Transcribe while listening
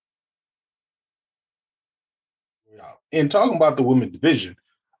Yeah. And talking about the women's division,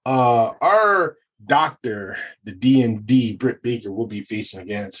 our doctor, the DMD, Britt Baker, will be facing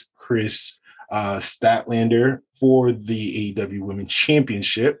against Chris Statlander for the AEW Women's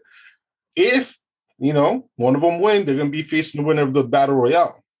Championship. If, one of them win, they're going to be facing the winner of the Battle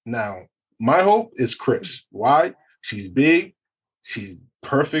Royale. Now, my hope is Chris. Why? She's big. She's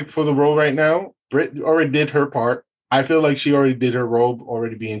perfect for the role right now. Britt already did her part. I feel like she already did her role,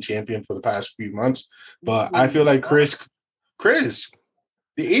 already being champion for the past few months. But I feel like Chris,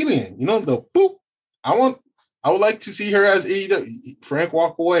 the alien, the boop. I would like to see her as AEW. Frank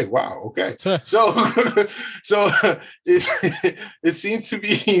walk away. Wow. Okay. So it seems to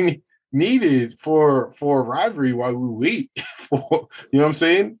be needed for a rivalry while we wait for, you know what I'm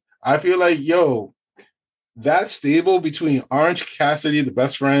saying? I feel like, that stable between Orange Cassidy, the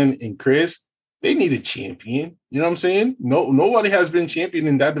best friend, and Chris, they need a champion. You know what I'm saying? Nobody has been champion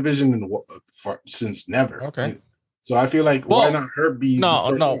in that division since never. Okay. So I feel like why not her be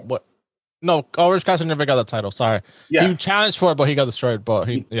No, Orange Cassidy never got the title. Sorry. Yeah. He challenged for it, but he got destroyed. But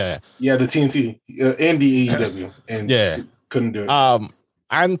yeah, the TNT and the AEW, and couldn't do it.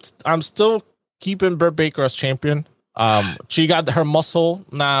 I'm still keeping Britt Baker as champion. She got her muscle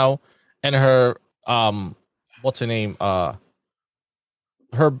now, and her what's her name? Her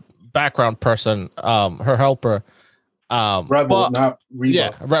background person, her helper. Red Bull, not Reba.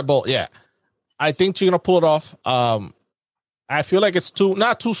 Yeah, Red Bull. Yeah, I think she's gonna pull it off. I feel like it's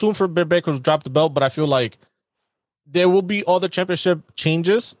not too soon for Britt Baker to drop the belt, but I feel like there will be other championship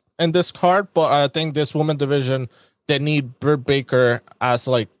changes in this card. But I think this women division, they need Britt Baker as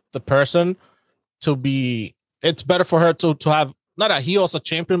like the person to be. It's better for her to have not a heel as a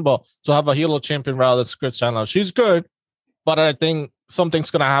champion, but to have a heel champion rather than Chris Chandler. She's good, but I think something's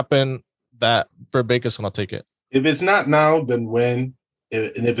gonna happen that Britt Baker's gonna take it. If it's not now, then when?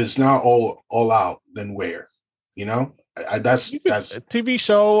 And if it's not all out, then where? That's a TV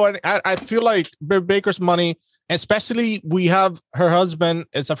show, and I feel like Britt Baker's money, especially we have her husband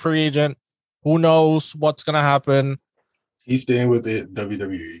is a free agent. Who knows what's gonna happen? He's staying with the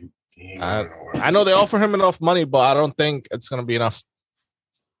WWE. I know they offer him enough money, but I don't think it's gonna be enough.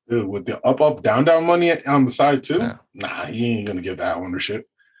 Dude, with the up, down money on the side too, nah, he ain't gonna give that ownership.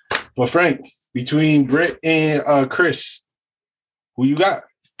 But Frank, between Britt and Chris, who you got?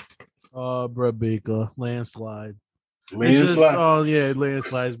 Britt Baker, landslide.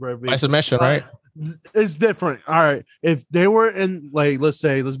 Landslides, Britt Baker. Nice admission, right? It's different. All right. If they were in, let's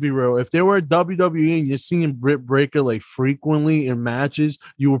be real. If they were at WWE and you're seeing Britt Baker frequently in matches,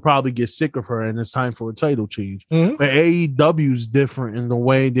 you would probably get sick of her, and it's time for a title change. Mm-hmm. But AEW is different in the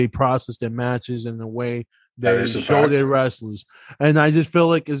way they process their matches and the way they show their wrestlers. And I just feel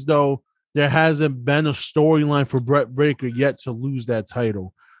like as though there hasn't been a storyline for Britt Baker yet to lose that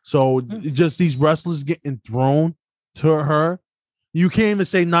title. So just these wrestlers getting thrown to her. You can't even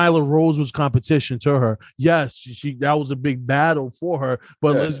say Nyla Rose was competition to her. Yes, that was a big battle for her.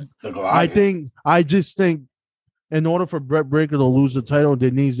 But I just think in order for Britt Baker to lose the title,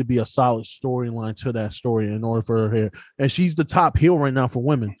 there needs to be a solid storyline to that story in order for her here. And she's the top heel right now for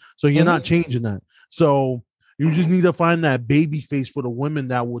women. So you're not changing that. So you just need to find that baby face for the women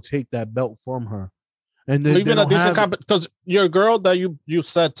that will take that belt from her. And then even a decent because your girl that you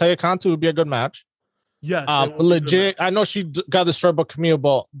said Taya Conti would be a good match. Yes, legit. I know she got destroyed by Camille,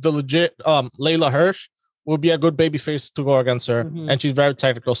 but the legit Layla Hirsch would be a good baby face to go against her, and she's very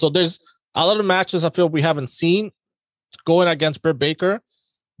technical. So there's a lot of matches I feel we haven't seen going against Britt Baker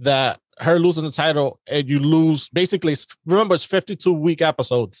that her losing the title and you lose. Basically, remember it's 52-week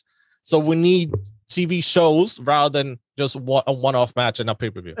episodes, so we need TV shows rather than just a one-off match and a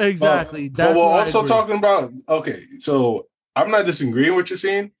pay-per-view. Exactly. But we're also talking about so I'm not disagreeing with what you're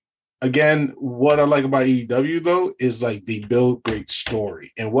saying. Again, what I like about AEW though is they build great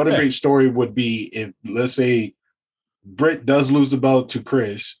story, and what a great story would be if, let's say, Britt does lose the belt to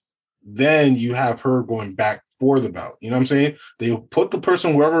Chris, then you have her going back for the belt. You know what I'm saying? They put the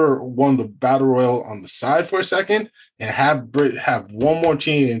person whoever won the battle royal on the side for a second, and have Britt have one more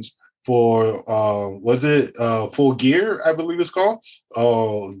chance for Full Gear, I believe it's called,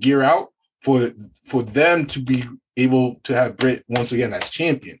 Gear Out, for them to be able to have Britt once again as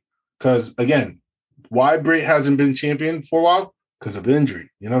champion. Because, again, why Britt hasn't been champion for a while? Because of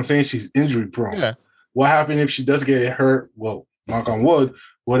injury. You know what I'm saying? She's injury prone. Yeah. What happened if she does get hurt? Well, knock on wood.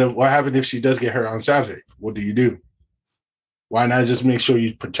 What happened if she does get hurt on Saturday? What do? Why not just make sure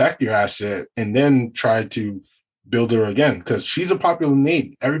you protect your asset and then try to build her again? Because she's a popular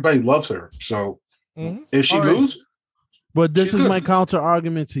name. Everybody loves her. So if she loses... But this is my counter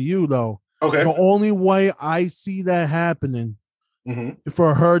argument to you, though. Okay. The only way I see that happening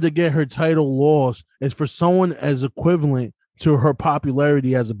for her to get her title lost is for someone as equivalent to her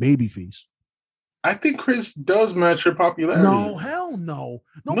popularity as a babyface. I think Chris does match her popularity. No, hell no.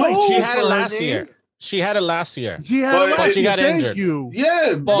 She had it last year. She had it last year. But she got injured.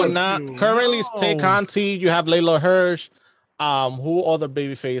 Yeah, but not currently. No. Tay Conti, you have Layla Hirsch. Who other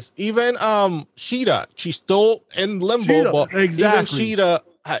babyface? Even Sheeta. She's still in limbo, but even Sheeta,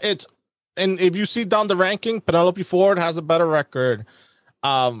 it's and if you see down the ranking, Penelope Ford has a better record.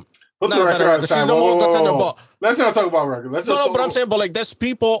 Put the record on side. Let's not talk about record. But I'm saying, but like, there's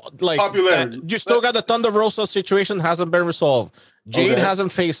people like popularity. You still got the Thunder Rosa situation hasn't been resolved. Jade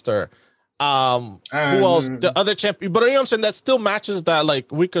hasn't faced her. Who else? The other champion. But you know what I'm saying? That still matches that.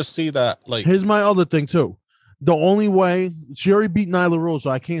 Like, we could see that. Like, here's my other thing too. The only way she already beat Nyla Rose, so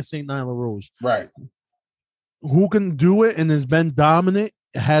I can't say Nyla Rose. Right. Who can do it and has been dominant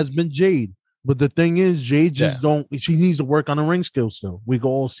has been Jade. But the thing is, Jade just she needs to work on the ring skills still. We can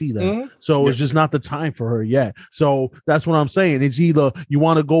all see that. So it's just not the time for her yet. So that's what I'm saying. It's either you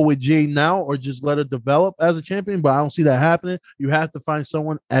want to go with Jade now or just let her develop as a champion, but I don't see that happening. You have to find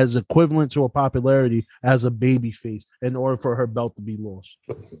someone as equivalent to her popularity as a baby face in order for her belt to be lost.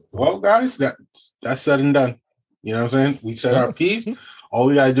 Well, guys, that's said and done. You know what I'm saying? We said our piece. All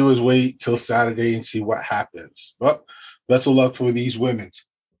we got to do is wait till Saturday and see what happens. But best of luck for these women's.